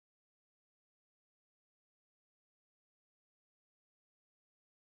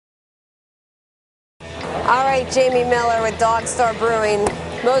All right, Jamie Miller with Dog Star Brewing.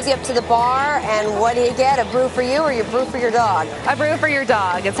 Mosey up to the bar, and what do you get? A brew for you or you brew for your dog? A brew for your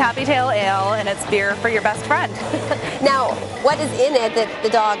dog. It's Happy Tail Ale, and it's beer for your best friend. Now, what is in it that the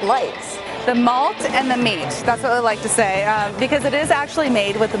dog likes? The malt and the meat. That's what I like to say, because it is actually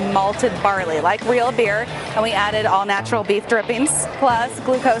made with malted barley, like real beer, and we added all natural beef drippings, plus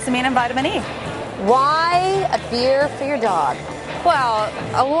glucosamine and vitamin E. Why a beer for your dog? Well,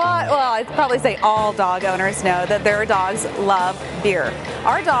 I'd probably say all dog owners know that their dogs love beer.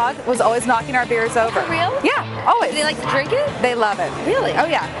 Our dog was always knocking our beers over. For real? Yeah, always. Do they like to drink it? They love it. Really? Oh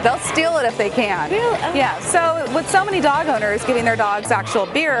yeah, they'll steal it if they can. Really? Oh. Yeah, so with so many dog owners giving their dogs actual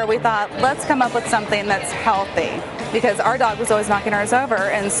beer, we thought, let's come up with something that's healthy. Because our dog was always knocking ours over,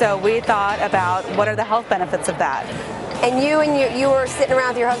 and so we thought about what are the health benefits of that. And you were sitting around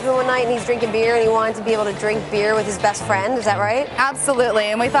with your husband one night and he's drinking beer and he wanted to be able to drink beer with his best friend, is that right? Absolutely,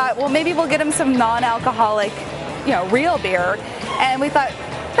 and we thought, well, maybe we'll get him some non-alcoholic, real beer, and we thought,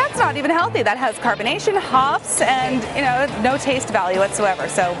 that's not even healthy. That has carbonation, hops, and no taste value whatsoever,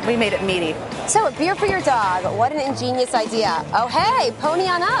 so we made it meaty. So a beer for your dog, what an ingenious idea. Oh hey, pony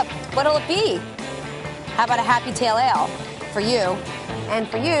on up, what'll it be? How about a Happy Tail Ale for you? And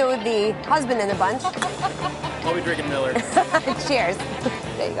for you, the husband in the bunch. I'll be drinking Miller. Cheers.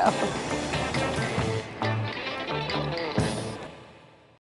 There you go.